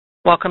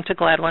Welcome to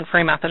Gladwin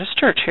Free Methodist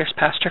Church. Here's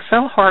Pastor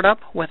Phil Hordup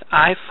with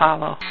I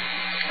Follow.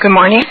 Good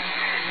morning.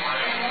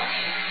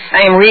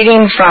 I am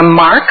reading from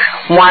Mark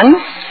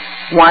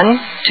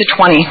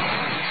 1:1-20.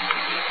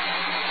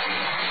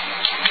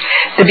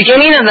 The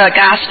beginning of the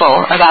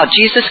gospel about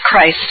Jesus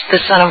Christ, the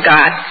Son of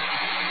God.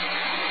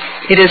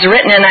 It is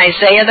written in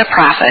Isaiah the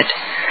prophet,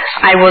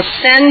 I will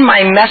send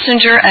my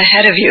messenger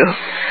ahead of you,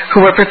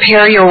 who will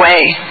prepare your way.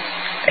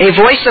 A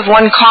voice of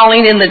one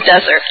calling in the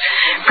desert,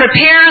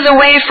 prepare the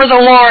way for the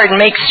Lord,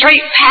 make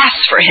straight paths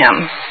for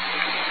him.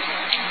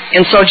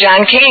 And so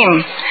John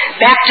came,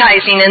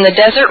 baptizing in the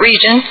desert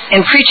region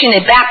and preaching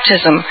a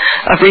baptism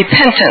of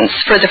repentance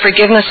for the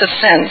forgiveness of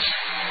sins.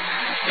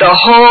 The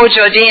whole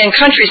Judean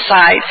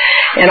countryside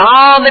and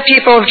all the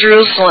people of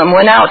Jerusalem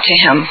went out to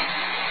him.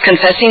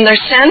 Confessing their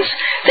sins,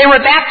 they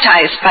were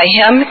baptized by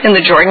him in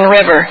the Jordan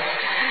River.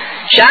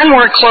 John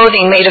wore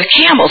clothing made of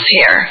camel's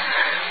hair,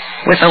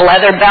 with a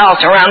leather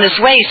belt around his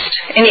waist,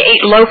 and he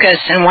ate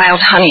locusts and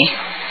wild honey.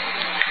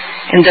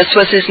 And this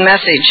was his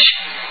message.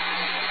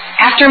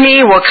 After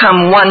me will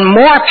come one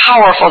more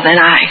powerful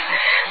than I,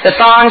 the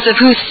thongs of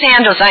whose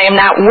sandals I am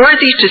not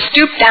worthy to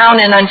stoop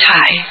down and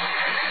untie.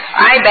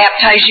 I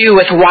baptize you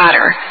with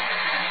water,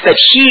 but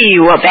he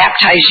will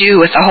baptize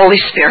you with the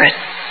Holy Spirit.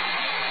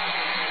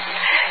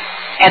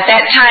 At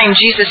that time,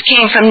 Jesus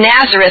came from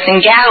Nazareth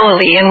in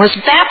Galilee and was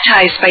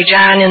baptized by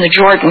John in the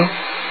Jordan.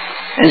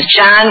 As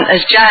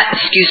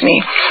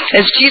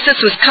Jesus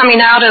was coming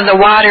out of the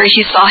water,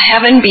 he saw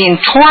heaven being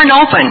torn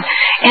open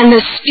and the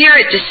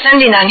Spirit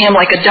descending on him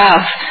like a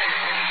dove.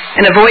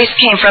 And a voice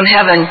came from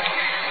heaven,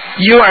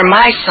 You are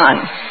my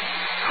Son,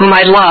 whom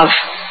I love.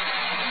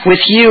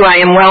 With you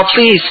I am well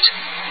pleased.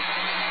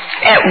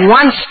 At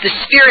once the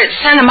Spirit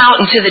sent him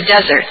out into the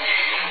desert,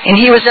 and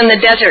he was in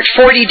the desert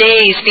 40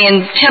 days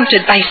being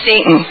tempted by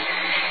Satan.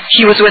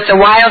 He was with the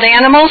wild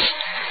animals,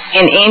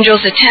 and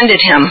angels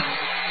attended him.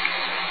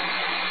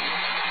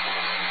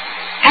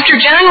 After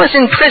John was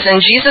in prison,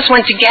 Jesus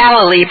went to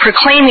Galilee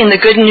proclaiming the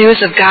good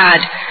news of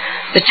God.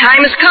 The time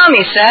has come,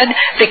 he said.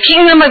 The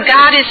kingdom of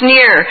God is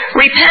near.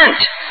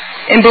 Repent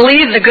and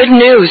believe the good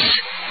news.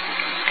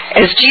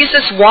 As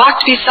Jesus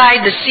walked beside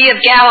the Sea of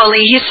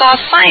Galilee, he saw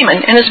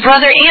Simon and his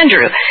brother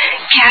Andrew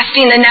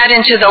casting the net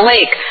into the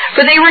lake,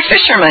 for they were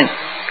fishermen.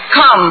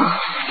 Come,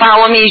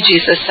 follow me,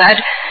 Jesus said,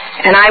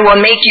 and I will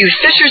make you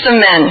fishers of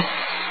men.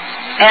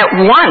 At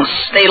once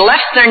they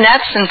left their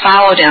nets and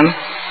followed him.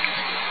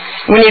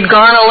 When he'd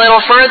gone a little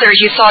further,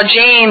 he saw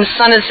James,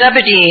 son of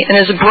Zebedee, and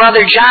his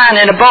brother John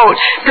in a boat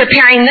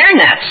preparing their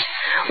nets.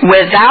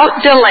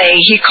 Without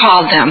delay, he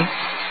called them,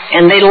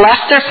 and they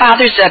left their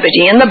father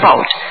Zebedee in the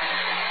boat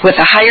with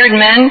the hired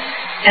men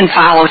and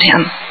followed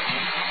him.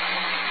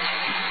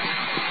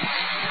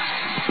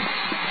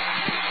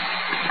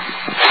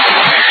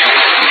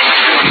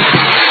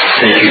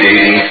 Thank you,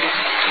 Daisy.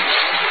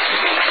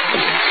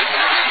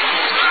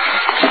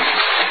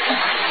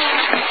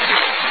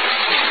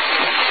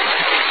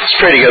 Let's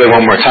pray together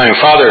one more time.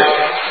 Father,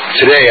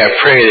 today I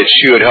pray that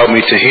you would help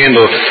me to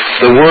handle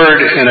the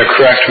Word in a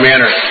correct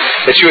manner,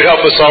 that you would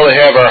help us all to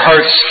have our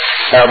hearts,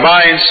 our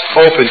minds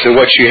open to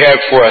what you have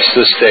for us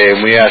this day,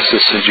 and we ask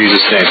this in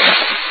Jesus' name.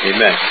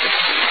 Amen.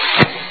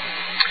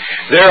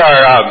 There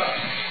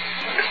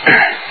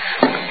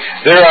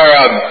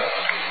are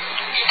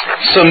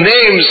some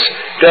names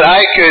that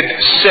I could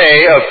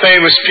say of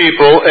famous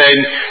people,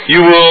 and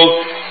you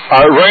will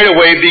right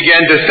away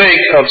begin to think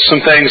of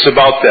some things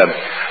about them.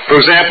 For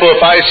example,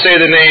 if I say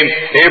the name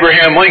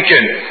Abraham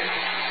Lincoln,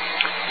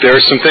 there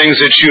are some things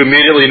that you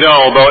immediately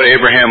know about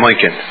Abraham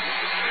Lincoln.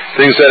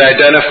 Things that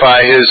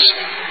identify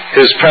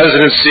his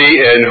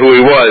presidency and who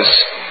he was.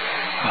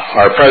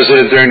 Our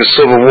president during the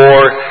Civil War,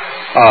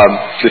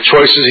 the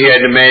choices he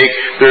had to make.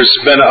 There's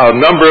been a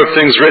number of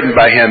things written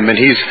by him, and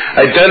he's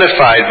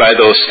identified by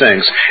those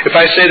things. If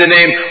I say the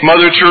name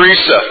Mother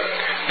Teresa,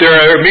 there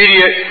are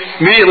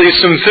immediately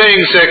some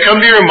things that come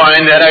to your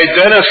mind that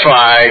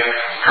identify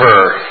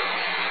her.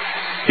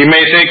 You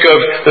may think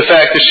of the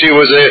fact that she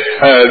was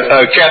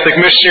a Catholic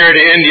missionary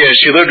to India.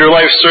 She lived her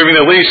life serving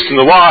the least and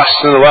the lost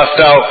and the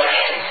left out.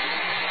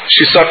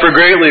 She suffered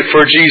greatly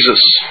for Jesus.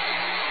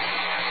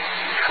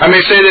 I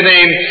may say the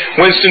name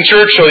Winston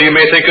Churchill. You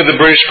may think of the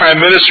British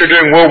Prime Minister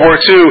during World War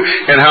II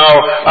and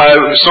how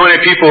so many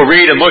people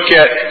read and look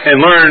at and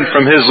learn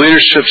from his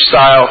leadership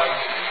style.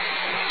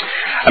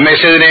 I may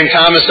say the name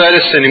Thomas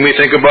Edison, and we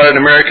think about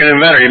an American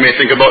inventor. You may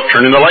think about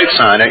turning the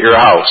lights on at your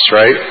house,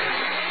 right?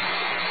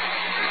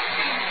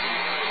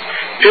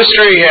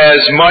 History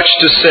has much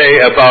to say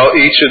about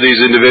each of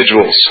these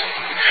individuals.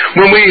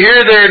 When we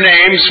hear their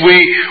names, we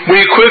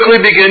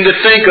quickly begin to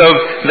think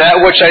of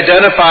that which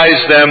identifies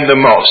them the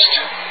most.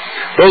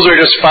 Those are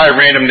just 5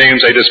 random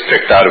names I just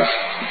picked out of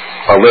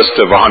a list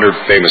of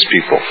 100 famous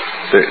people.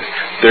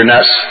 They're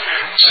not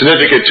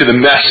significant to the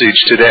message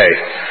today.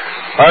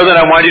 Other than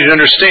I want you to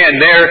understand,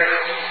 there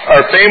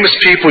are famous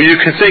people you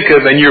can think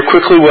of, and you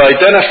quickly will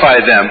identify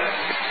them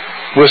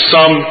with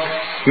some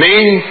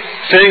main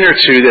thing or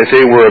two that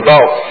they were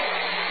about.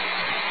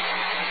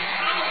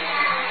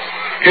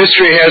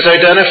 History has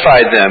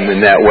identified them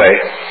in that way.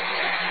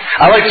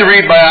 I like to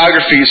read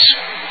biographies.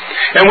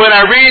 And when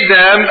I read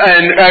them,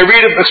 and I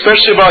read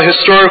especially about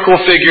historical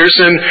figures,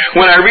 and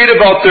when I read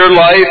about their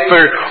life,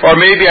 or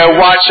maybe I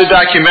watch a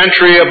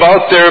documentary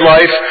about their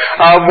life,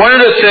 one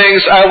of the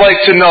things I like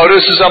to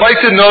notice is I like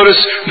to notice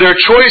their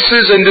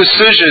choices and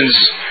decisions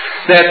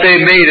that they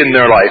made in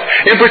their life.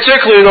 In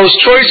particular, those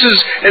choices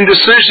and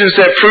decisions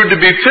that proved to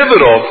be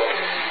pivotal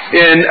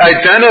in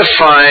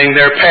identifying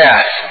their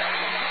path,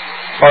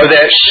 or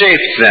that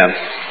shaped them.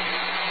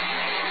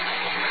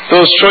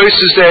 Those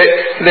choices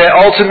that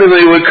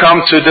ultimately would come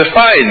to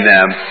define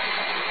them.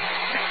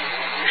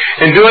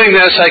 In doing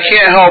this, I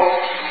can't help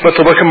but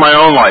to look at my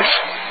own life.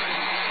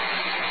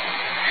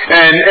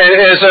 And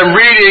as I'm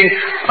reading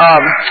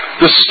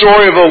the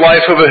story of the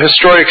life of a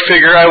historic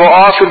figure, I will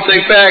often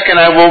think back and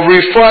I will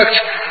reflect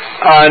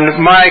on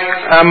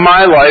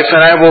my life,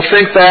 and I will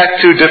think back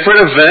to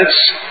different events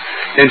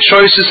and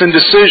choices and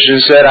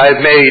decisions that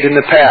I've made in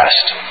the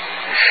past.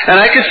 And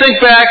I can think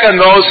back on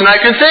those, and I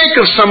can think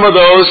of some of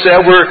those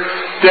that were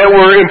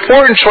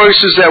important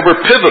choices that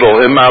were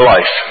pivotal in my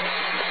life,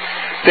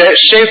 that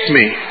shaped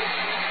me.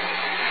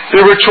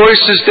 There were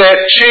choices that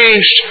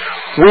changed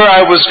where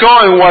I was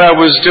going, what I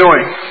was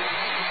doing.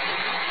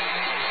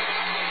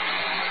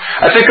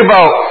 I think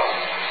about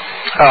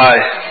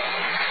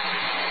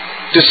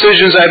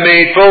decisions I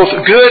made, both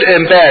good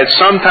and bad.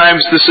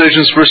 Sometimes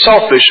decisions were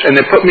selfish, and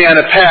they put me on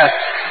a path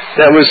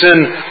that was in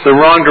the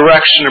wrong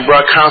direction and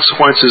brought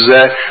consequences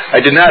that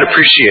I did not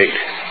appreciate.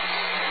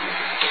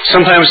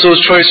 Sometimes those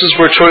choices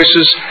were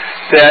choices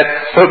that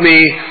put me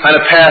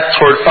on a path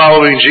toward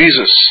following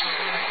Jesus.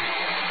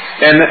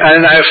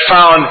 And I've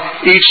found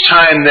each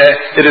time that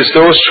it is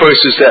those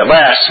choices that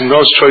last, and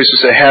those choices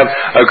that have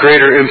a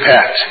greater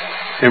impact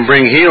and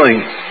bring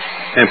healing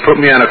and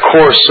put me on a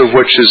course of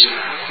which is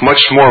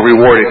much more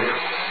rewarding.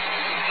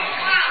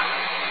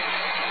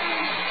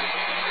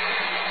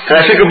 And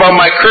I think about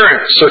my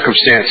current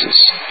circumstances.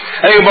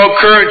 I think about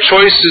current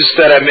choices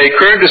that I make,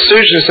 current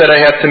decisions that I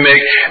have to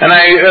make, and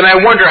I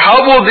wonder,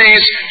 how will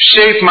these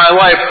shape my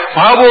life?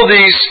 How will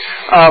these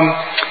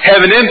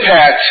have an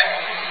impact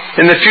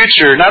in the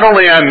future, not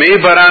only on me,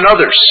 but on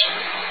others?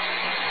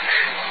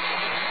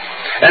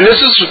 And this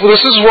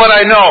is what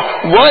I know.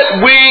 What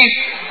we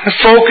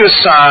focus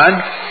on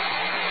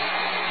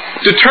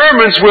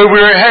determines where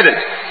we're headed.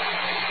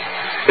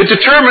 It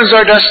determines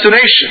our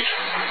destination.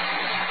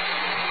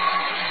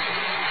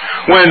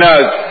 When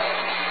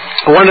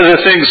one of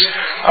the things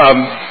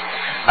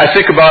I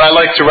think about, I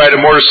like to ride a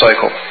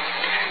motorcycle,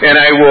 and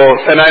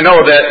I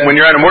know that when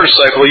you're on a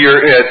motorcycle,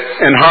 you're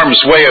in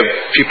harm's way of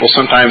people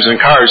sometimes in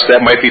cars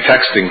that might be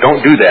texting.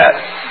 Don't do that.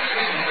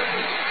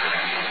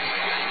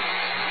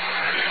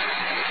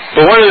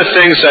 But one of the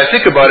things I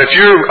think about, if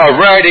you're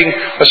riding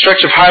a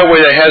stretch of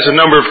highway that has a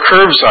number of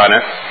curves on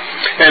it,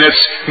 and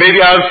it's maybe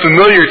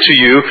unfamiliar to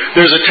you,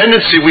 there's a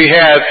tendency we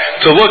have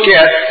to look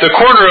at the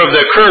corner of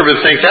the curve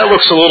and think, that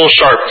looks a little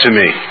sharp to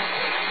me.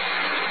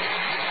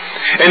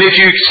 And if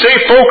you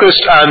stay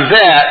focused on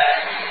that,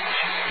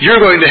 you're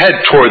going to head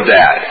toward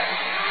that.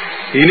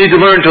 You need to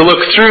learn to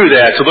look through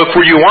that, to look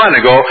where you want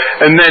to go,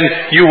 and then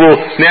you will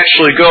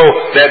naturally go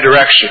that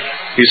direction.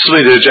 You still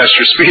need to adjust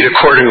your speed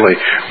accordingly.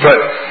 But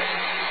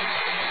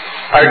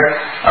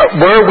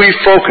where we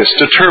focus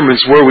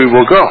determines where we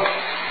will go.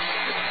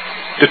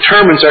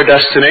 Determines our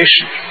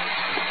destination.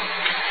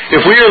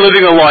 If we are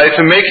living a life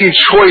and making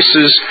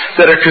choices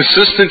that are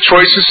consistent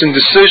choices and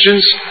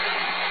decisions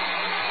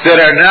that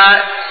are not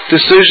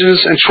decisions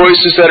and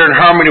choices that are in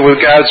harmony with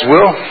God's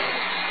will,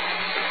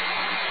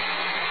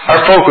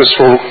 our focus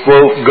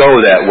will go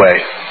that way.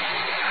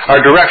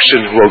 Our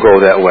direction will go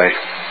that way.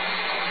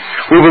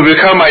 We will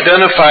become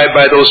identified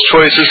by those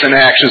choices and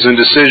actions and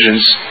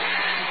decisions,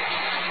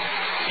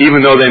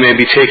 even though they may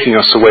be taking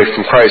us away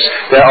from Christ.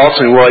 That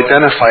ultimately will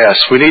identify us.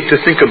 We need to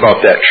think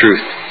about that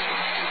truth.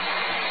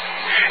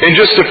 In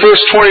just the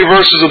first 20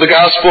 verses of the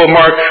Gospel of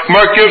Mark,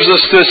 Mark gives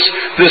us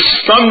this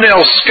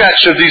thumbnail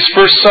sketch of these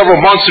first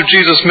several months of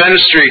Jesus'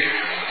 ministry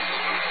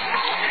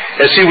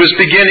as he was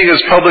beginning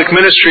his public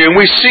ministry. And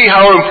we see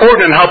how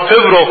important and how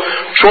pivotal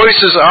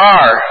choices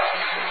are,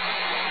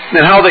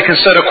 and how they can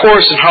set a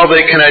course and how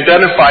they can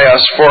identify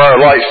us for our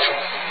life.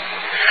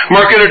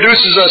 Mark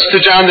introduces us to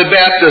John the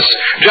Baptist.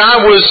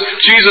 John was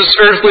Jesus'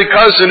 earthly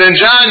cousin, and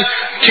John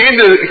came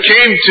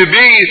to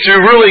be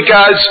through really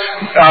God's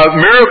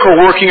miracle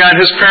working on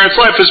his parents'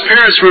 life. His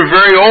parents were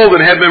very old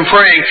and had been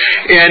praying,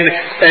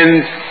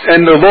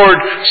 and the Lord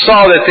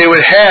saw that they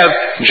would have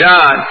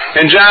John.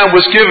 And John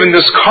was given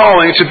this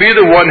calling to be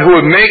the one who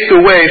would make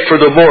the way for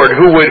the Lord,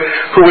 who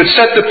would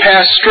set the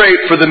path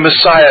straight for the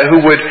Messiah,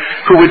 who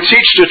would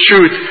teach the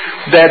truth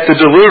that the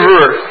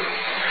deliverer,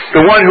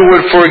 the one who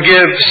would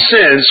forgive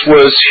sins,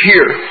 was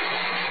here.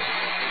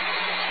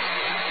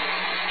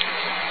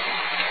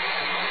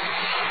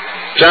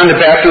 John the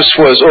Baptist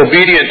was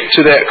obedient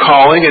to that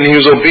calling, and he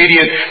was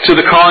obedient to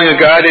the calling of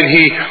God, and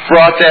he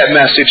brought that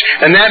message.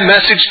 And that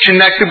message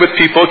connected with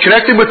people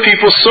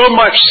so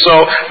much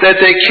so that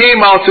they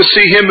came out to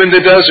see him in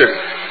the desert.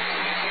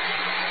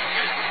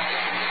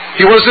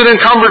 He wasn't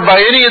encumbered by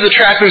any of the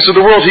trappings of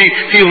the world.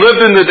 He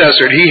lived in the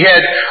desert. He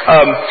had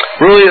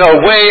really a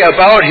way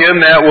about him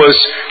that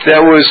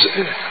was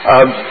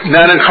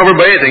not encumbered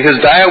by anything.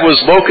 His diet was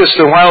locusts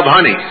and wild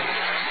honey.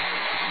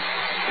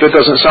 That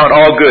doesn't sound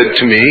all good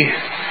to me.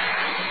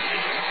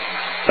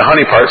 The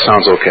honey part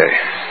sounds okay.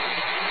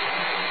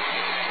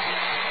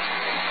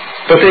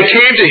 But they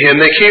came to him,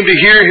 they came to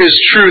hear his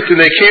truth,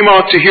 and they came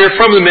out to hear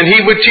from him, and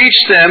he would teach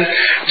them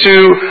to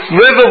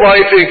live a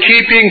life in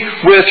keeping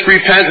with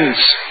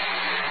repentance.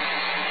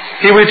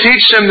 He would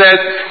teach them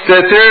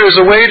that there is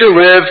a way to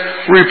live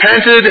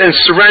repented and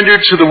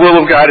surrendered to the will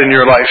of God in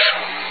your life.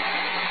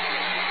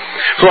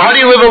 So how do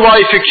you live a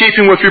life in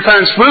keeping with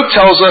repentance? Luke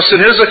tells us in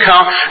his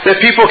account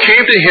that people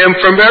came to him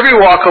from every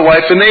walk of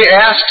life, and they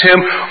asked him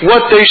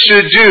what they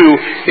should do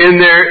in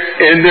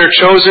their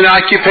chosen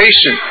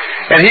occupation.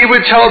 And he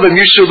would tell them,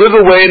 you should live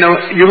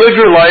you live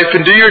your life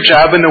and do your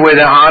job in a way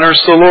that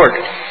honors the Lord.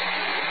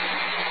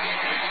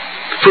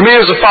 For me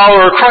as a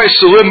follower of Christ,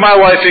 to live my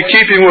life in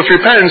keeping with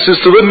repentance is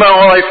to live my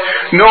life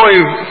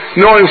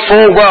knowing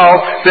full well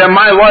that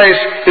my life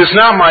is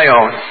not my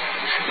own.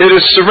 It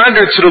is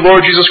surrendered to the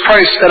Lord Jesus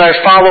Christ, and I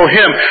follow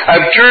Him.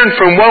 I've turned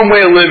from one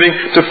way of living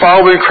to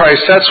following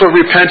Christ. That's what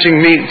repenting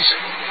means.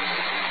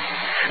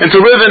 And to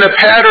live in a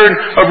pattern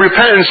of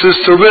repentance is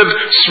to live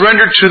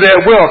surrendered to that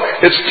will.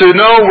 It's to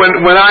know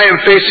when I am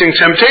facing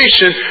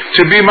temptation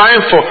to be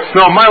mindful.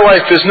 No, my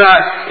life is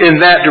not in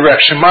that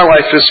direction. My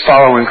life is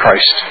following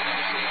Christ.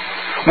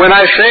 When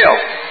I fail,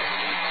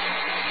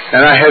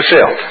 and I have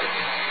failed,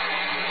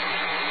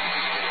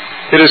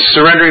 it is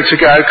surrendering to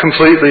God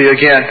completely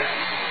again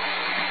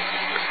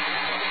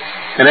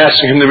and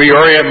asking Him to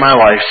reorient my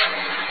life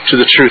to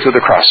the truth of the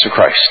cross of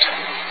Christ.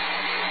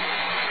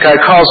 God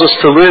calls us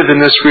to live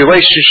in this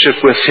relationship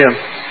with Him,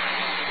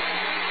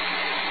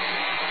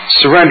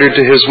 surrendered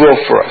to His will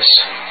for us.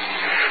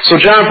 So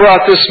John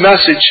brought this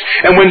message,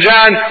 and when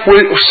John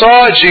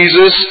saw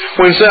Jesus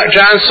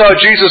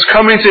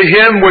coming to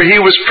him where he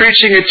was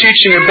preaching and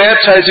teaching and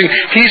baptizing,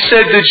 he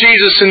said to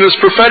Jesus in this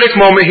prophetic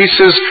moment, he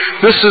says,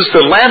 "This is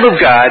the Lamb of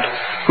God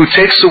who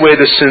takes away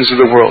the sins of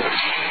the world."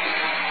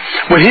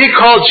 When he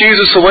called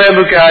Jesus the Lamb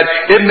of God,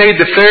 it made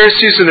the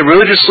Pharisees and the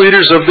religious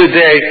leaders of the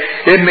day,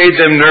 it made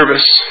them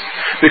nervous.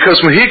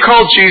 Because when he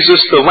called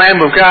Jesus the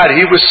Lamb of God,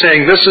 he was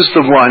saying, this is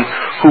the one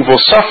who will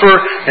suffer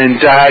and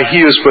die.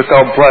 He is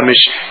without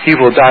blemish. He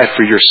will die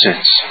for your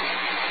sins.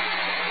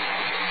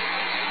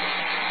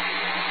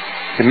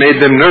 It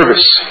made them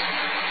nervous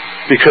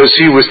because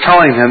he was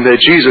telling them that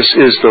Jesus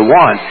is the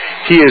one.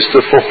 He is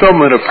the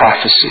fulfillment of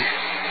prophecy.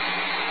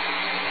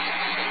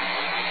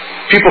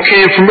 People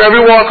came from every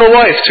walk of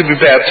life to be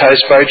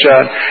baptized by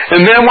John.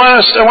 And then I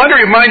want to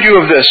remind you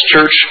of this,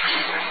 church.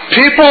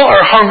 People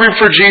are hungry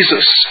for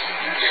Jesus.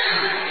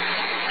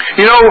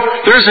 You know,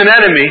 there's an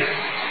enemy.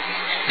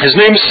 His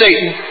name is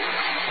Satan,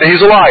 and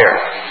he's a liar.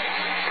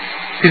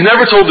 He's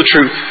never told the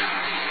truth.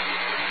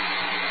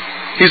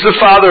 He's the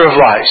father of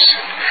lies.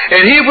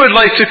 And he would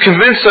like to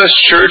convince us,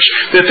 church,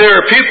 that there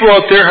are people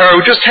out there who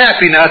are just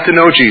happy not to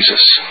know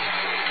Jesus.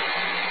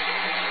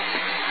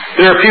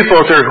 There are people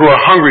out there who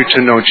are hungry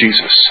to know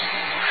Jesus.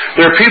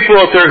 There are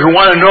people out there who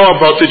want to know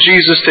about the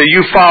Jesus that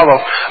you follow,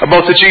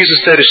 about the Jesus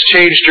that has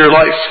changed your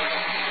life.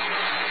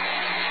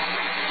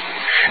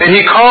 And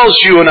He calls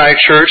you and I,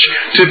 church,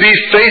 to be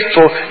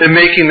faithful in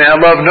making that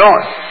love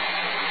known.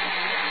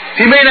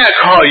 He may not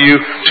call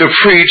you to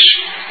preach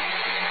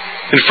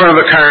in front of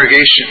a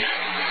congregation.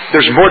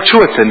 There's more to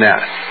it than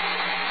that.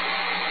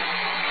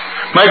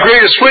 My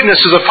greatest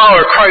witness as a follower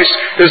of Christ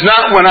is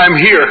not when I'm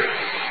here.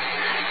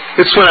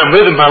 It's when I'm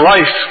living my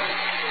life.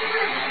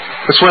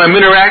 It's when I'm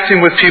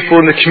interacting with people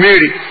in the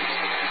community.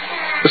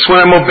 It's when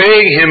I'm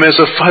obeying Him as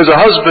a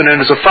husband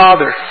and as a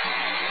father.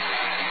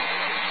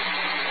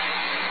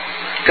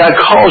 God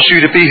calls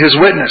you to be His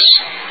witness.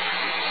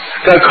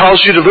 God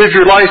calls you to live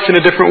your life in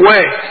a different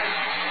way.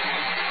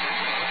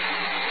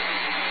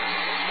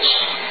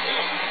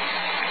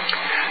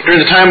 During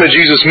the time of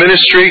Jesus'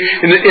 ministry,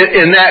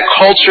 in that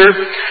culture,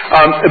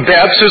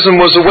 baptism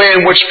was a way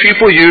in which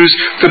people used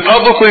to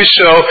publicly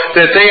show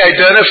that they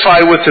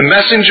identify with the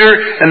messenger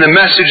and the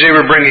message they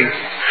were bringing.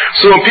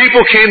 So when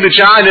people came to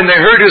John and they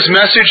heard his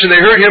message and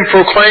they heard him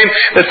proclaim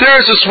that there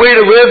is this way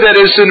to live that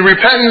is in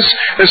repentance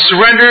and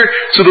surrender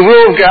to the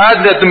will of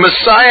God, that the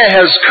Messiah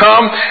has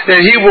come, that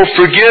He will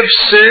forgive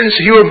sins,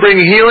 He will bring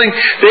healing,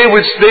 they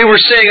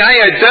were saying,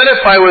 I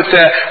identify with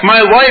that.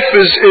 My life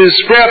is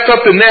wrapped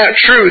up in that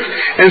truth.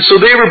 And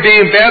so they were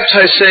being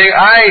baptized saying,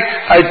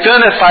 I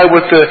identify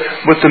with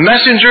the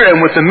messenger and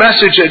with the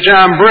message that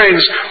John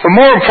brings. But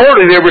more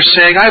importantly, they were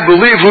saying, I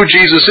believe who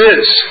Jesus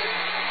is.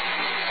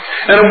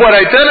 And what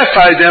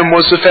identified them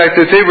was the fact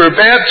that they were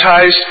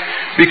baptized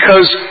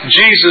because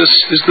Jesus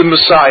is the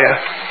Messiah.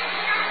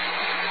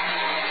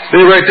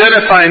 They were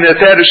identifying that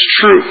is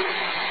true.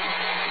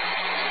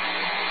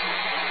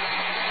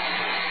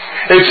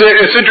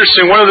 It's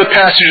interesting. One of the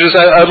passages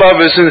I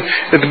love is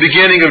at the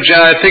beginning of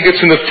John. I think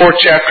it's in the 4th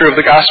chapter of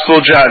the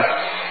Gospel of John.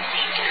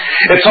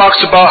 It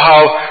talks about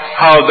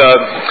how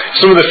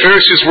some of the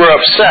Pharisees were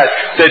upset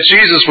that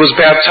Jesus was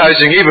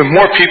baptizing even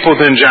more people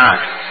than John.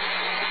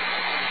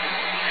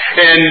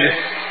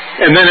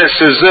 And then it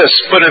says this,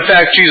 but in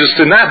fact Jesus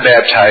did not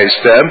baptize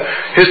them,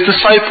 his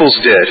disciples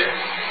did.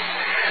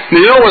 And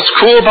you know what's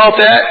cool about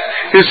that?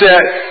 Is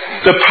that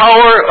the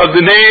power of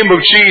the name of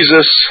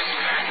Jesus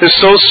is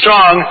so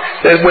strong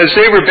that when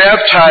they were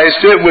baptized,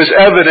 it was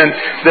evident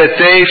that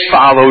they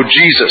followed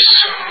Jesus.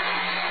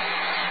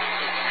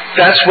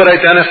 That's what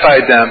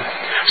identified them.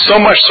 So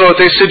much so that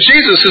they said,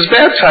 Jesus has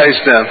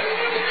baptized them.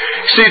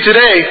 See,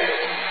 today,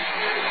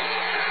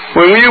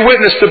 when you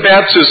witness the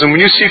baptism,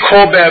 when you see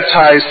Cole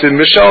baptized and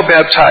Michelle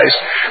baptized,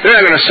 they're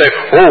not going to say,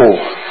 oh,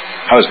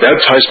 I was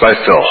baptized by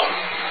Phil.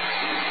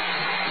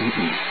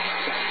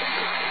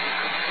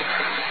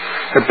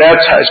 They're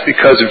baptized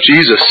because of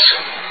Jesus.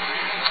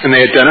 And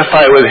they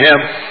identify with Him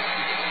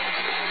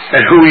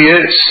and who He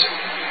is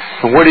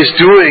and what He's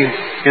doing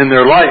in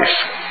their life.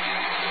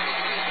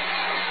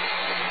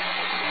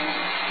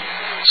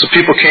 So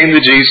people came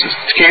to Jesus,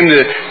 came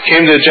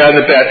to John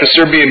the Baptist.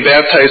 They're being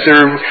baptized. They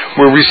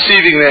were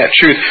receiving that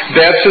truth.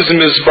 Baptism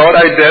is about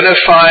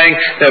identifying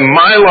that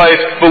my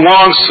life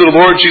belongs to the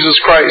Lord Jesus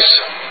Christ.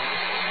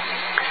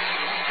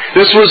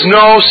 This was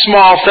no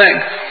small thing.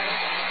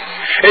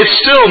 It's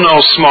still no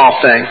small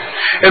thing.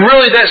 And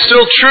really that's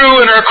still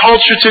true in our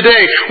culture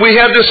today. We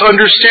have this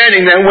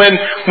understanding that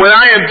when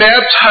I am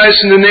baptized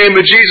in the name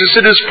of Jesus,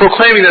 it is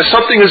proclaiming that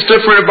something is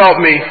different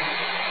about me.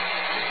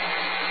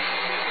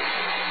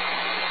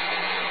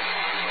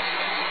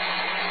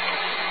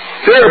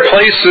 There are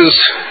places,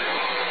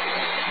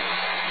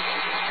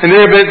 and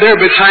there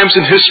have been times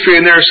in history,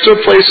 and there are still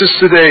places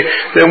today,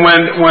 that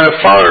when a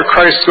follower of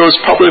Christ goes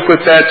public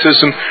with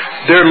baptism,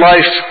 their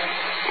life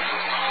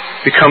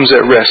becomes at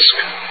risk.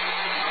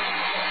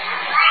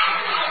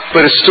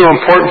 But it's still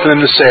important for them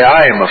to say,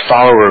 I am a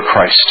follower of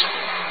Christ.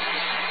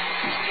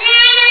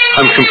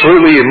 I'm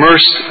completely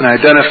immersed and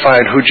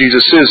identified who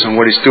Jesus is and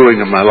what He's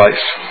doing in my life.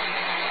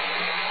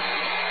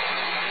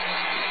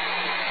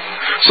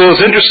 So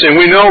it's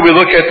interesting. We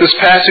look at this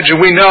passage and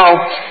we know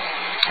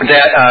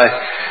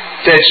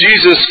that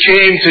Jesus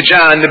came to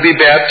John to be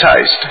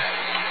baptized.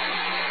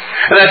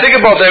 And I think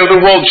about that with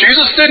the world.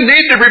 Jesus didn't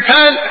need to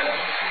repent.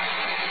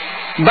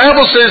 The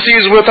Bible says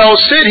He's without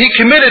sin. He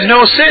committed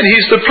no sin.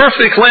 He's the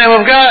perfect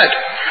Lamb of God.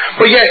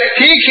 But yet,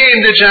 He came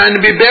to John to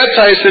be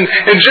baptized, and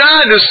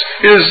John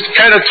is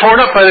kind of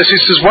torn up by this.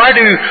 He says, why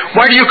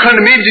do you come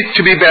to me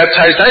to be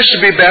baptized? I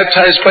should be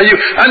baptized by you.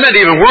 I'm not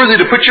even worthy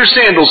to put your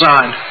sandals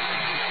on.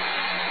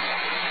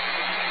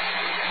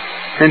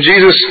 And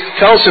Jesus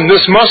tells him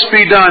this must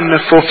be done to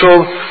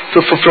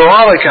fulfill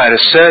all that God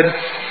has said.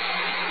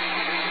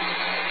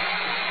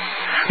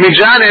 I mean,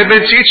 John had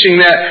been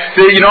teaching that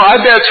I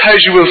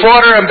baptize you with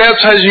water, I'm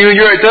baptizing you,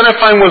 you're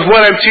identifying with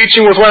what I'm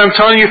teaching, with what I'm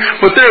telling you,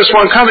 but there is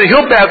one coming,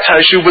 He'll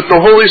baptize you with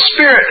the Holy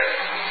Spirit.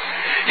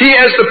 He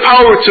has the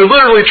power to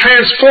literally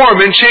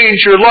transform and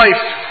change your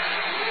life.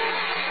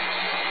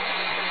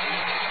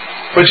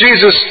 But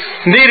Jesus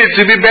needed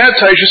to be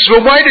baptized. You say,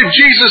 well, why did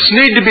Jesus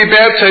need to be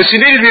baptized? He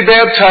needed to be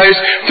baptized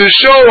to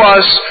show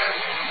us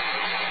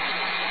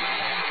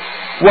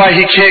why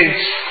He came.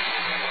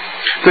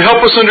 To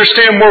help us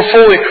understand more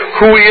fully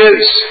who He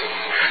is.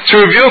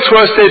 To reveal to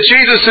us that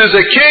Jesus is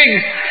a king,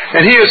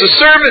 and He is a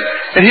servant,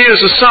 and He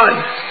is a son.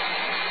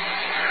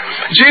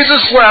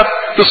 Jesus left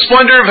the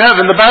splendor of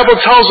heaven. The Bible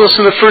tells us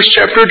in the first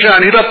chapter of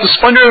John, He left the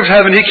splendor of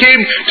heaven. He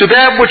came to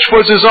that which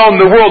was His own,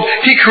 the world.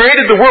 He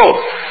created the world.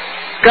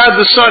 God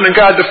the Son and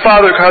God the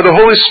Father, God the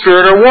Holy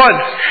Spirit are one.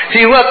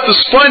 He left the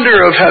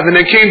splendor of heaven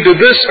and came to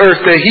this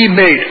earth that He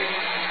made.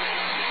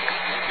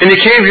 And He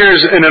came here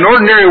in an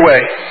ordinary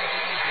way.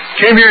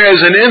 Came here as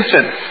an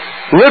infant.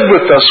 Lived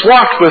with us,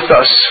 walked with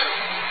us.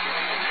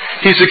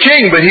 He's a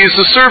king, but He's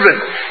a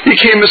servant. He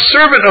came a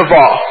servant of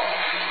all.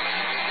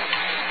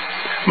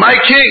 My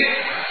king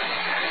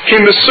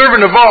came a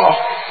servant of all.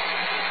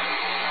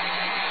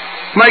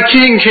 My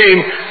king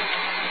came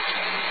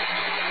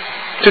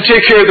to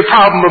take care of the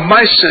problem of my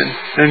sin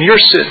and your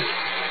sin.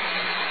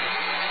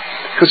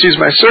 Because He's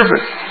my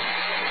servant.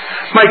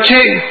 My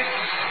king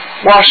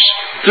washed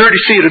 30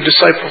 feet of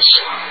disciples.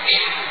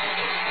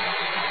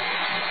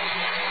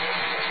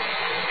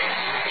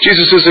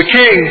 Jesus is a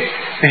king,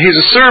 and He's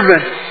a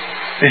servant,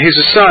 and He's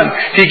a son.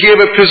 He gave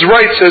up His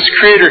rights as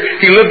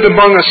Creator. He lived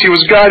among us. He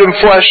was God in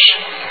flesh.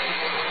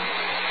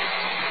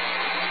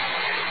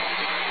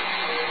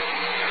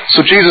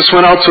 So Jesus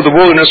went out to the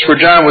wilderness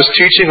where John was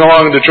teaching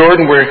along the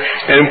Jordan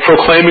and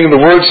proclaiming the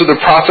words of the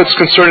prophets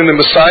concerning the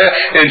Messiah.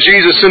 And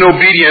Jesus, in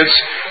obedience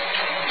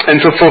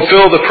and to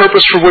fulfill the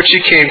purpose for which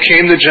He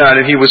came to John,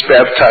 and he was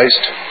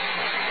baptized.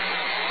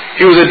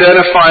 He was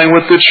identifying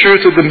with the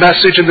truth of the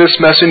message, and this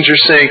messenger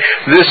saying,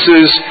 this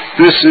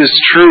is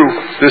true.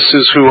 This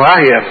is who I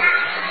am.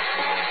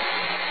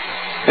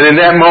 And in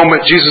that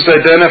moment, Jesus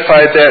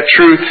identified that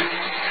truth,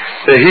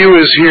 that He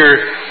was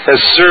here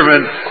as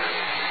servant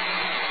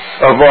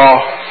of all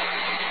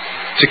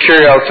to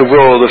carry out the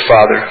will of the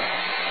Father.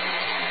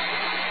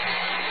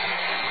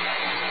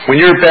 When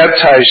you're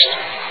baptized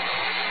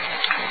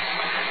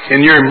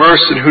and you're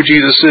immersed in who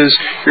Jesus is,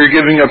 you're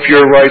giving up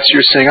your rights,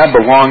 you're saying, I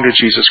belong to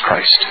Jesus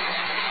Christ.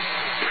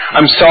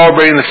 I'm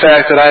celebrating the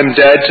fact that I'm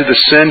dead to the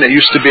sin that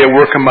used to be at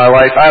work in my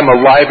life. I am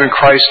alive in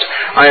Christ.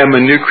 I am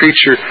a new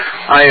creature.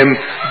 I am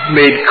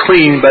made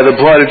clean by the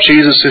blood of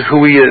Jesus and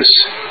who He is.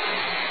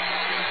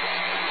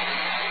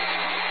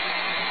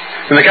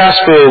 In the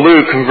Gospel of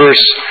Luke,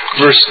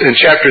 in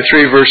chapter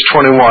 3, verse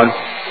 21,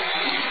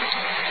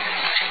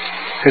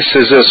 it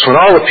says this, when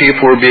all the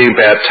people were being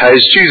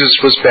baptized, Jesus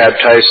was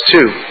baptized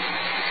too.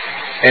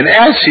 And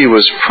as He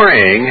was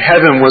praying,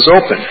 heaven was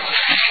opened.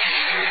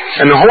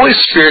 And the Holy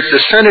Spirit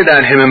descended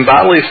on Him in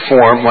bodily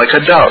form like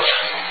a dove.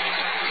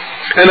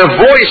 And a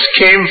voice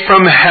came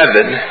from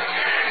heaven,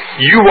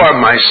 You are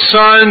my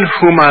Son,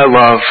 whom I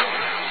love.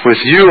 With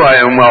you I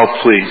am well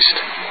pleased.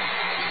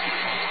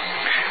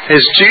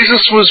 As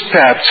Jesus was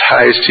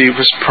baptized, He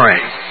was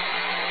praying.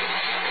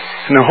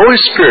 And the Holy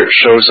Spirit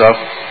shows up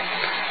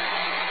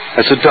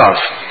as a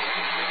dove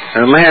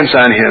and lands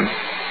on Him.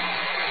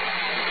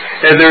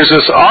 And there's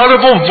this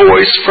audible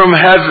voice from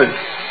heaven,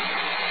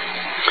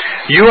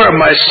 You are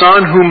my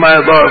Son, whom I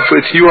love.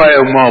 With you I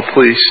am well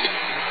pleased.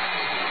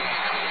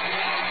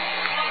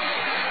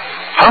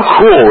 How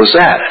cool is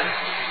that?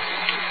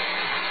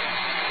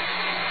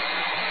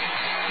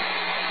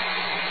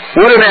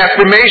 What an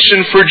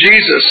affirmation for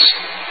Jesus.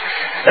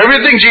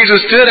 Everything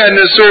Jesus did on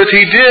this earth,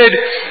 He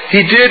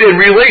did in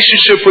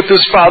relationship with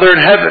His Father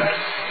in heaven.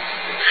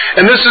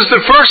 And this is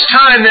the first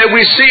time that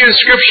we see in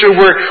Scripture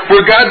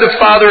where God the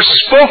Father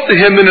spoke to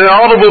Him in an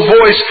audible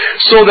voice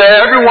so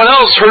that everyone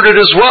else heard it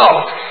as well.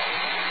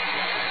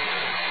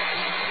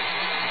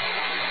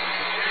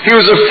 He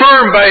was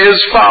affirmed by His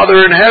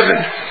Father in heaven.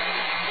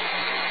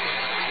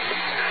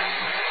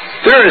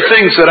 There are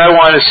things that I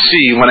want to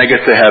see when I get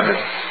to heaven.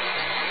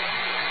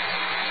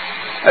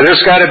 And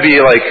there's got to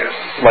be like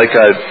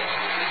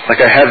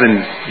a heaven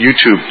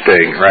YouTube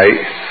thing,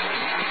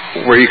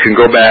 right? Where you can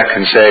go back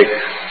and say,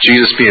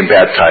 Jesus being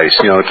baptized,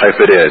 type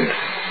it in.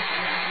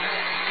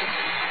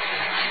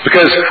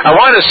 Because I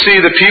want to see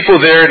the people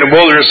there in the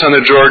wilderness on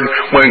the Jordan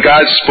when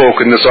God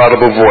spoke in this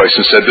audible voice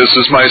and said, This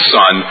is my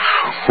Son,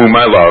 whom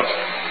I love.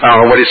 I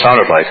don't know what he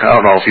sounded like. I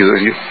don't know if he's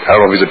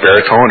a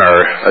baritone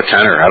or a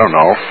tenor. I don't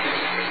know.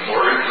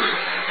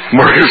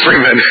 Morgan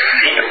Freeman.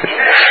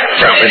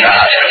 Probably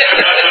not.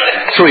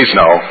 Please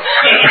no.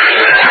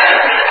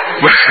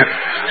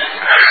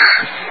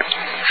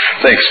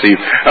 Thanks, Steve.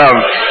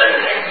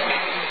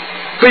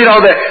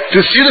 But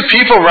to see the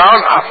people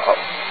around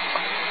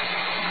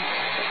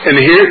and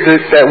hear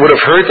that would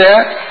have heard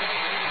that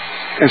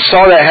and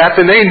saw that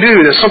happen, they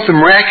knew that something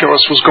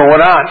miraculous was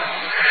going on.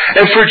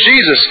 And for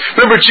Jesus,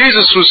 remember,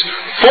 Jesus was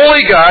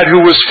fully God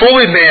who was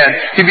fully man.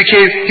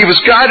 He was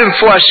God in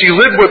flesh. He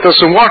lived with us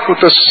and walked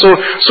with us.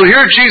 So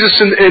here Jesus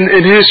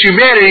in His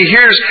humanity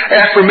hears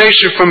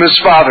affirmation from His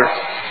Father.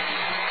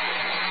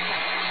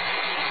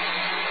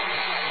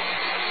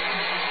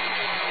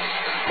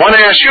 I want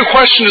to ask you a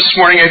question this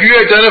morning. Have you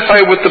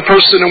identified with the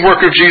person and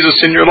work of Jesus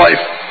in your life?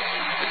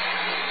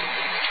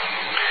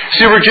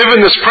 See, we're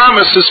given this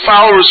promise as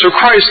followers of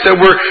Christ that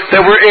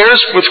we're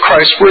heirs with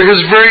Christ. We're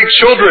His very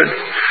children.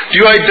 Do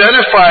you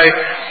identify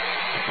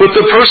with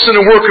the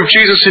person and work of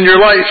Jesus in your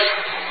life?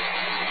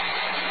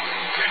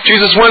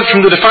 Jesus went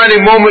from the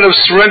defining moment of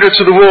surrender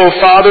to the will of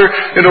Father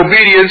and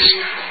obedience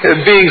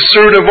and being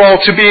served of all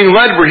to being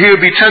led where He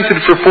would be tempted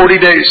for 40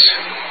 days.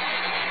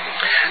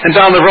 And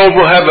down the road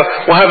we'll have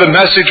a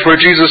message where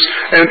Jesus,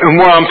 and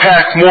we'll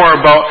unpack more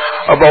about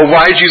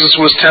why Jesus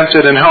was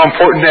tempted and how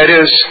important that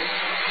is.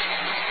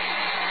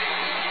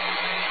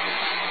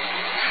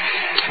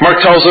 Mark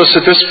tells us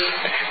that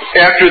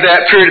after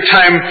that period of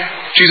time,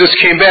 Jesus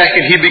came back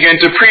and He began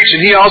to preach,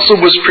 and He also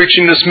was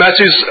preaching this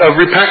message of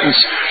repentance.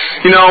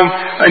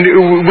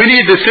 And we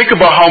need to think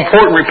about how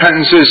important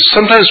repentance is.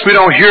 Sometimes we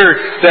don't hear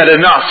that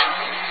enough.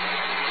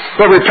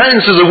 But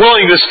repentance is a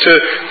willingness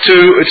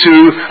to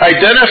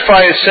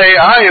identify and say,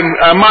 I am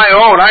on my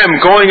own, I am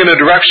going in a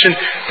direction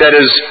that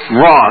is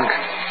wrong.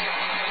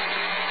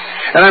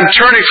 And I'm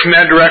turning from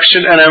that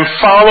direction and I'm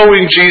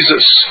following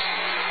Jesus.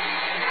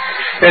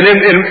 And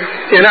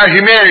in our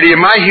humanity, in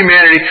my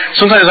humanity,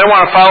 sometimes I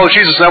want to follow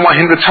Jesus and I want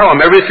Him to tell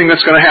Him everything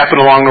that's going to happen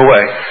along the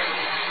way.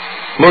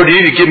 Lord, you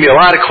need to give me a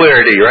lot of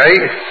clarity,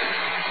 right?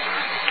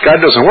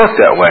 God doesn't work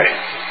that way.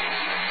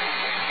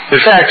 In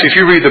fact, if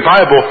you read the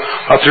Bible,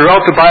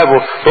 throughout the Bible,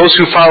 those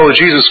who follow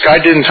Jesus, God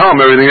didn't tell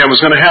them everything that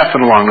was going to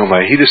happen along the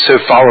way. He just said,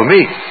 follow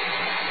me.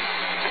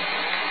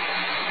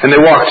 And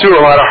they walked through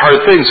a lot of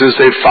hard things as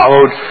they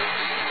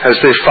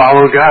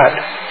followed God.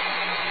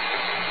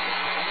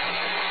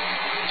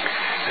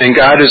 And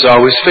God is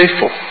always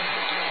faithful.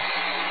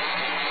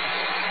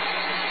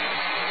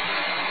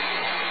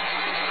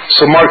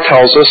 So Mark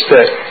tells us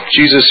that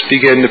Jesus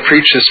began to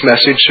preach this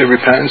message of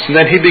repentance, and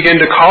then He began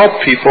to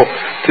call people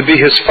to be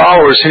His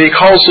followers, and He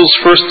calls those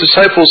first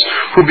disciples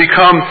who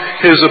become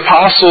His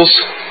apostles,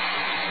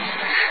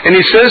 and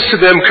He says to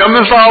them, come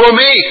and follow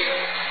me.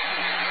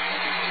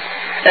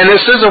 And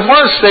it says that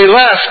once they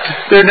left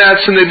their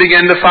nets and they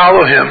began to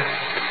follow Him.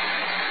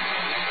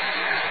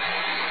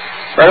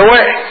 Right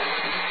away.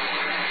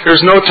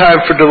 There's no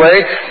time for delay.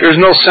 There's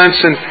no sense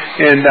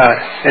in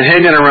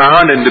hanging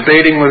around and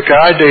debating with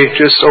God. They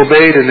just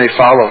obeyed and they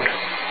followed.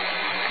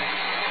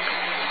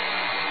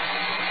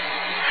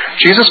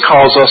 Jesus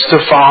calls us to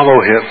follow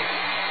Him.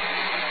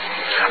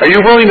 Are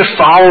you willing to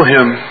follow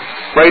Him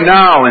right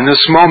now in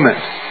this moment?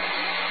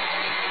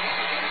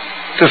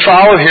 To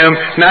follow Him,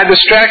 not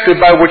distracted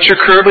by what you're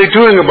currently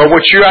doing, about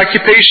what your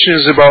occupation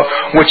is, about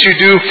what you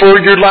do for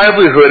your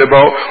livelihood,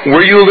 about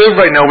where you live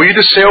right now. Will you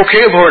just say,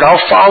 okay, Lord,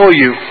 I'll follow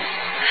you.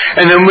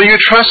 And then will you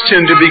trust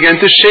Him to begin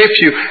to shape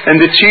you and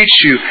to teach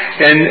you?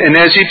 And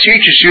as He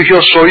teaches you,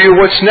 He'll show you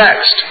what's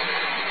next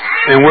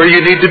and where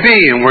you need to be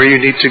and where you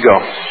need to go.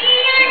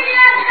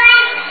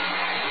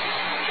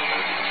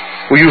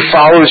 Will you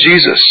follow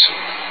Jesus?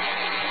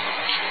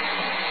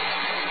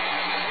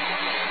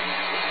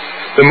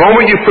 The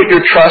moment you put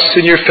your trust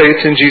and your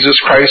faith in Jesus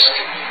Christ,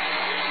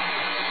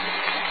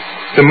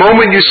 the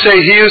moment you say,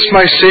 He is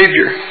my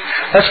Savior,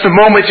 that's the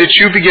moment that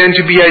you begin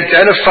to be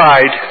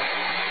identified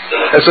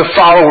as a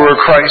follower of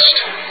Christ.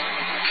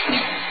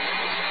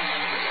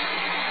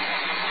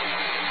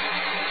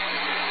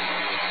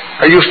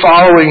 Are you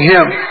following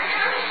Him?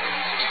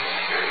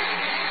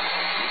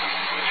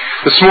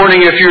 This morning,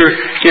 if you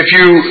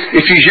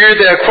hear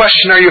that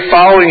question, are you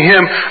following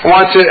Him? I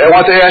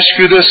want to ask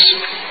you this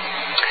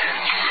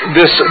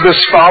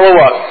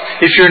follow-up.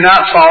 If you're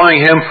not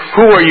following Him,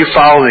 who are you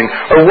following?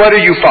 Or what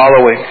are you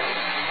following?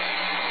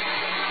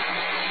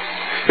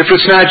 If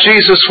it's not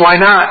Jesus, why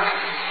not?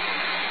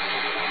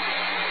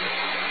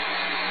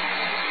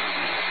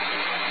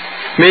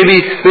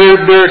 Maybe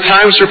there are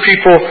times where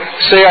people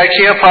say, I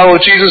can't follow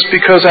Jesus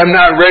because I'm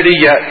not ready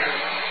yet.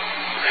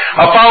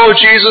 I'll follow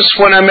Jesus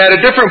when I'm at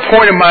a different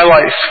point in my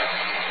life.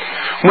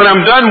 When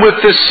I'm done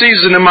with this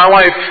season in my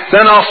life,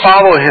 then I'll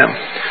follow Him.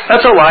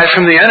 That's a lie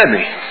from the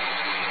enemy.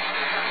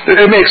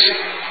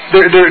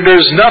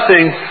 There's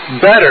nothing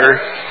better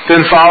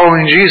than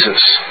following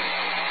Jesus.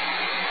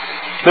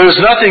 There's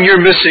nothing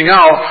you're missing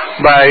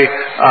out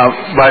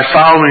by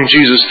following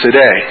Jesus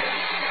today.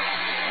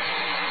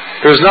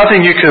 There's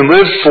nothing you can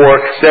live for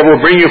that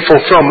will bring you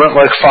fulfillment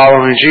like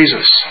following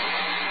Jesus.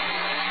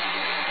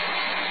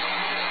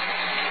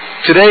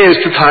 Today is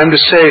the time to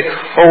say,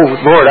 oh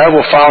Lord, I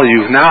will follow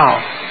you now.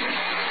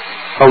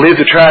 I'll leave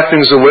the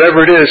trappings of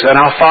whatever it is and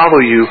I'll follow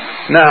you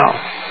now.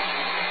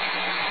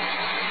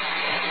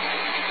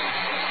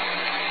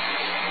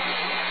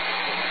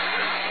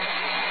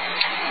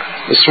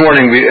 This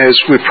morning, as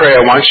we pray,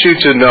 I want you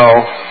to know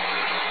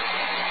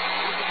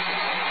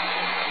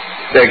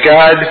that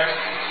God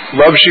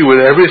loves you with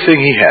everything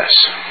He has.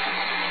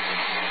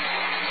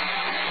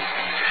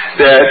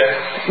 That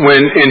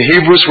when in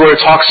Hebrews where it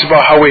talks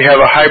about how we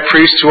have a high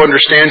priest who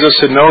understands us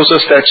and knows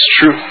us, that's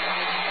true.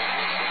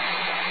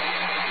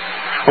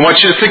 I want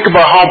you to think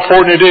about how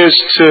important it is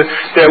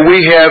that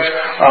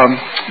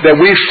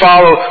we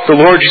follow the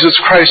Lord Jesus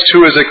Christ,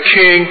 who is a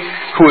king,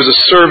 who is a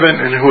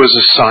servant, and who is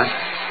a son.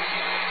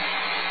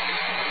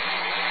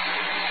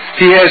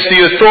 He has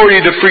the authority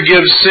to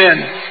forgive sin.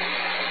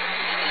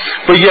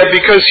 But yet,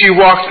 because He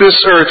walked this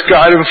earth,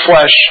 God in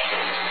flesh,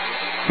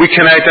 we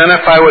can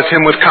identify with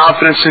Him with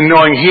confidence in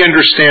knowing He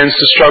understands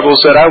the struggles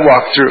that I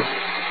walk through.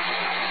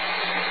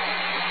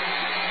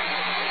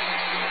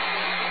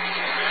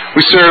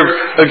 We serve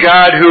a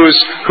God who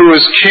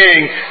is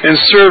king and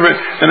servant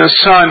and a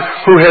son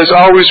who has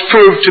always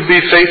proved to be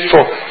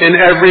faithful in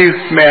every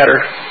matter.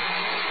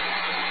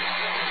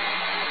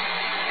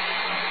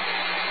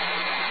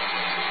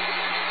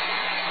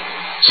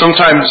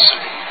 Sometimes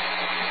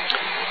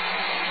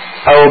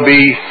I will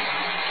be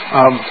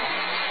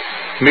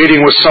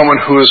meeting with someone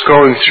who is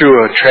going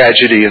through a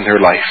tragedy in their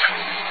life.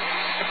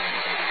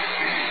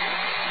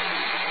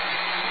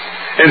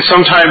 And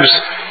sometimes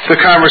the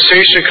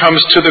conversation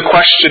comes to the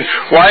question,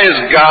 why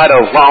is God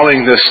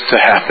allowing this to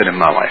happen in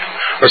my life?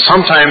 Or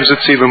sometimes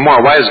it's even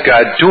more, why is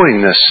God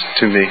doing this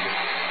to me?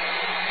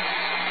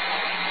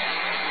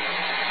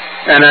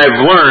 And I've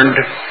learned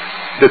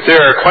that there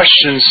are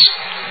questions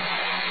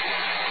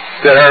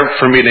that aren't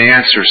for me to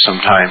answer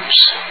sometimes.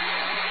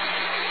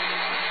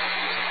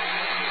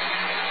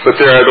 But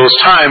there are those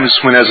times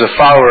when, as a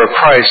follower of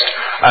Christ,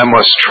 I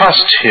must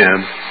trust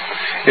Him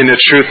in the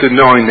truth of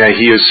knowing that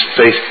He is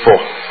faithful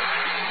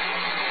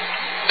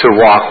to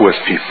walk with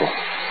people.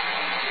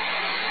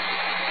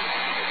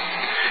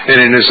 And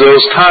it is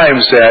those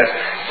times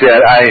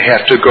that I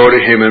have to go to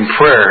Him in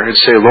prayer and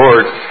say,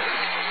 Lord,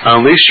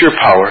 unleash your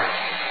power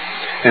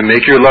and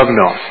make your love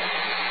known.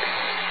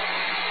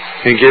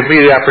 And give me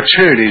the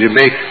opportunity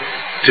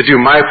to do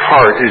my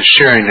part in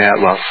sharing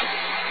that love.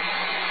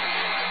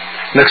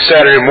 Next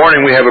Saturday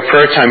morning we have a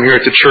prayer time here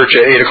at the church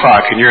at 8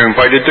 o'clock, and you're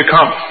invited to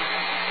come.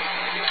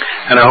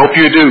 And I hope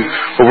you do.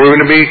 But we're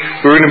going to be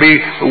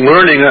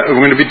learning.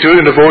 We're going to be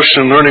doing a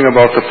devotion and learning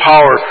about the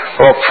power,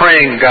 about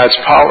praying God's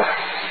power.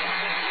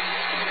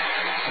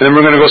 And then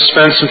we're going to go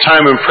spend some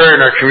time in prayer in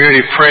our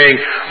community, praying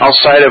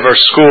outside of our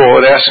school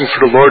and asking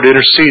for the Lord to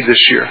intercede this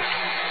year.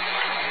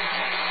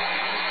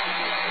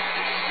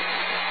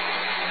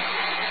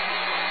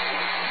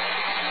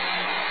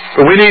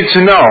 But we need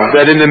to know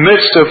that in the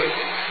midst of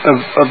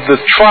the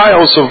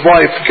trials of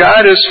life,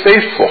 God is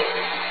faithful.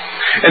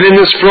 And in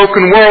this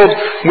broken world,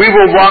 we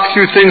will walk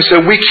through things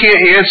that we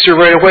can't answer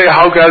right away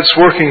how God's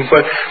working,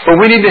 but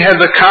we need to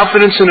have the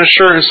confidence and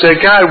assurance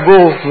that God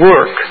will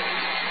work.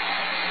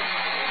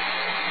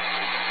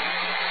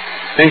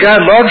 And God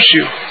loves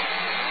you.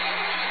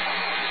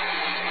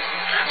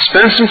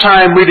 Spend some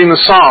time reading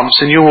the Psalms,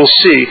 and you will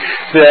see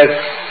that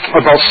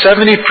about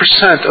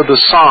 70% of the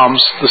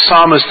Psalms, the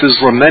psalmist is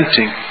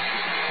lamenting.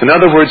 In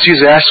other words,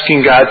 he's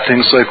asking God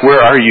things like,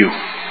 where are you?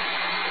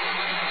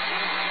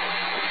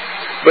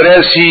 But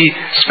as he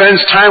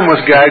spends time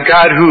with God,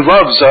 God who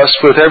loves us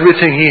with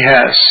everything he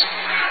has,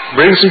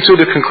 brings him to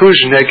the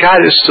conclusion that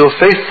God is still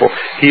faithful.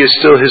 He is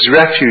still his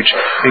refuge,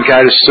 and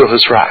God is still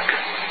his rock.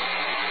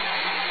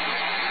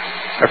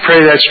 I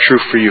pray that's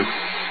true for you.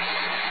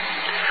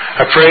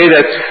 I pray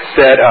that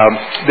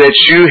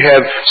you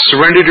have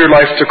surrendered your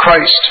life to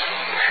Christ.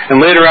 And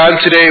later on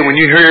today, when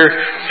you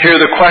hear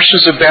the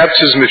questions of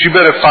baptism, if you've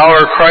been a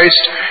follower of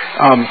Christ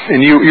and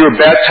you were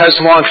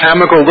baptized a long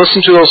time ago,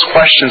 listen to those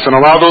questions and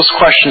allow those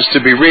questions to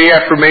be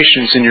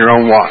reaffirmations in your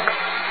own walk.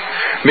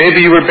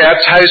 Maybe you were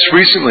baptized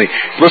recently.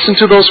 Listen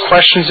to those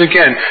questions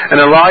again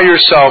and allow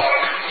yourself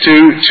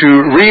to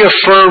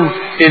reaffirm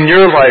in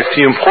your life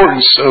the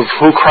importance of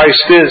who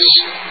Christ is.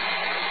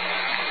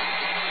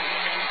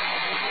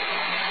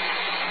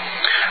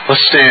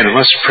 Let's stand and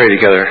let's pray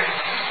together.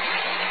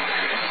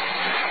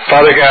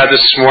 Father God,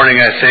 this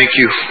morning I thank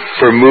you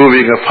for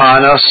moving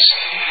upon us.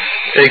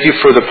 Thank you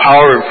for the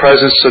power and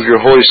presence of your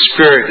Holy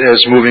Spirit that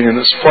is moving in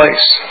this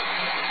place.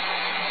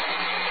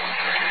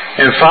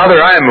 And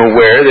Father, I am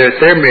aware that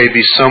there may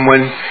be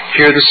someone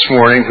here this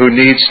morning who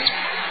needs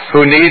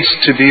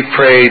to be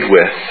prayed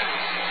with.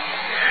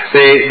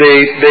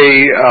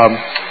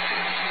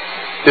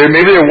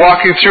 Maybe they're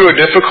walking through a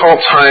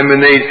difficult time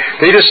and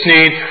they just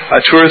need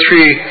 2 or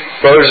 3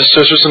 brothers and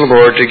sisters in the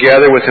Lord to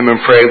gather with them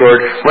and pray. Lord,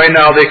 right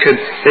now they can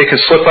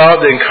slip out,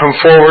 they can come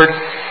forward,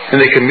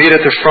 and they can meet at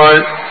the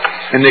front,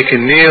 and they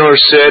can kneel or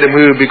sit, and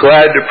we would be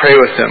glad to pray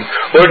with them.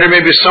 Lord, there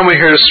may be someone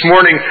here this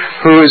morning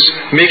who is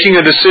making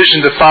a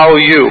decision to follow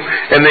you,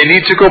 and they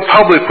need to go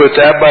public with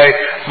that by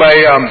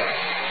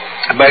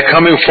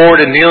coming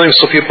forward and kneeling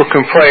so people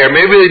can pray. Or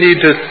maybe they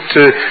need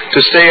to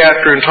stay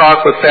after and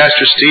talk with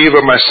Pastor Steve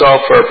or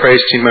myself or a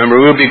praise team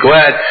member. We would be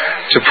glad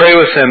to pray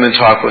with them and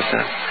talk with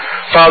them.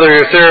 Father,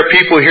 if there are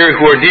people here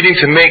who are needing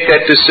to make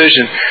that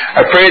decision,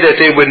 I pray that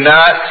they would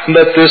not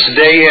let this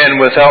day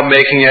end without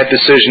making that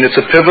decision. It's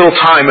a pivotal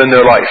time in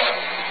their life.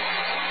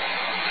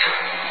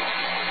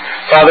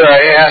 Father,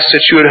 I ask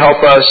that you would help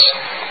us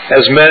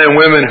as men and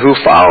women who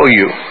follow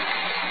you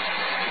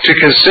to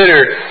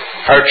consider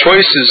our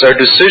choices, our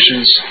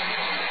decisions,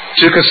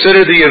 to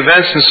consider the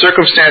events and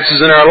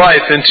circumstances in our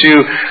life, and to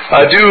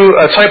do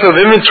a type of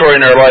inventory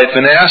in our life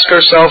and ask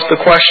ourselves the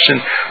question,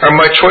 are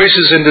my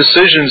choices and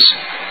decisions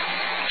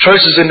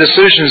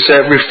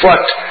that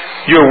reflect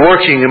your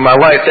working in my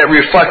life, that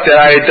reflect that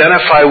I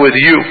identify with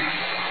you?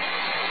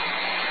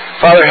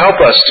 Father, help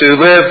us to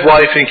live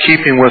life in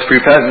keeping with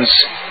repentance,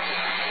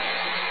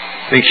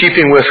 in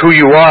keeping with who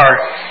you are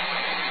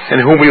and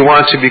who we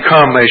want to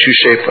become as you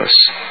shape us.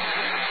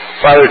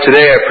 Father,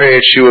 today I pray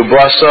that you would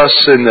bless us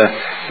in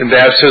the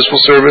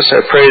baptismal service.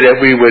 I pray that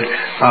we would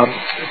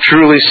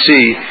truly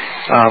see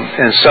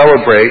and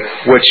celebrate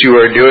what you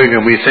are doing,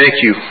 and we thank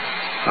you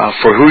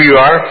for who you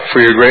are,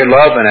 for your great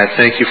love, and I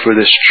thank you for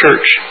this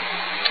church.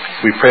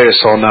 We pray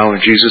this all now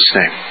in Jesus'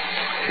 name.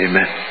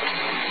 Amen.